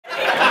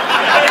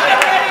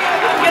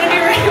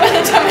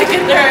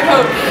get there, I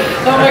hope.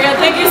 Oh my god,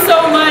 thank you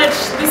so much.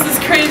 This is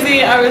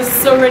crazy. I was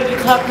so ready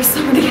to clap for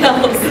somebody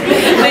else.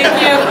 Thank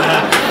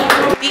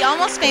you. The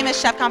Almost Famous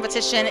Chef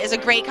competition is a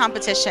great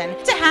competition.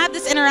 To have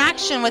this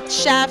interaction with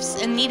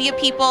chefs and media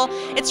people,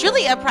 it's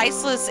really a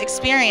priceless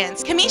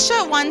experience.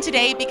 Kamisha won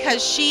today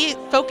because she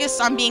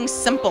focused on being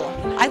simple.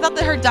 I thought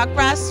that her duck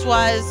breast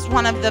was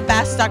one of the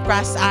best duck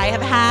breasts I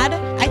have had.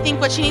 I think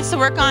what she needs to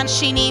work on,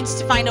 she needs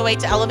to find a way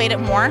to elevate it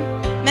more.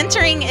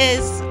 Mentoring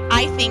is,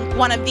 I think,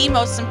 one of the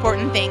most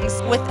important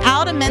things.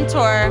 Without a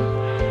mentor,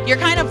 you're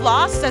kind of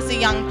lost as a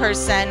young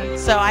person,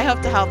 so I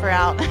hope to help her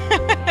out.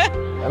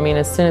 I mean,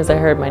 as soon as I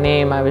heard my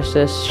name, I was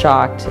just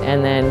shocked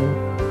and then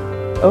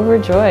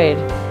overjoyed.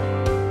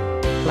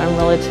 I'm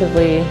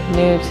relatively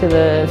new to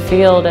the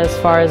field as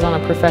far as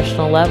on a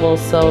professional level,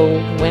 so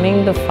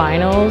winning the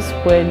finals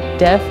would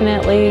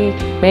definitely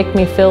make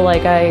me feel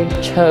like I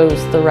chose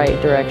the right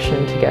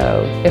direction to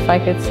go. If I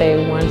could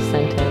say one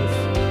sentence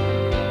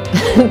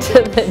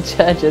to the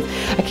judges,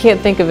 I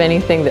can't think of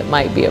anything that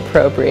might be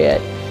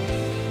appropriate.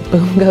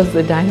 Boom goes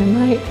the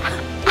dynamite.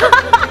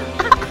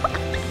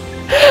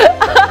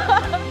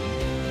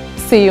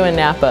 See you in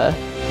Napa.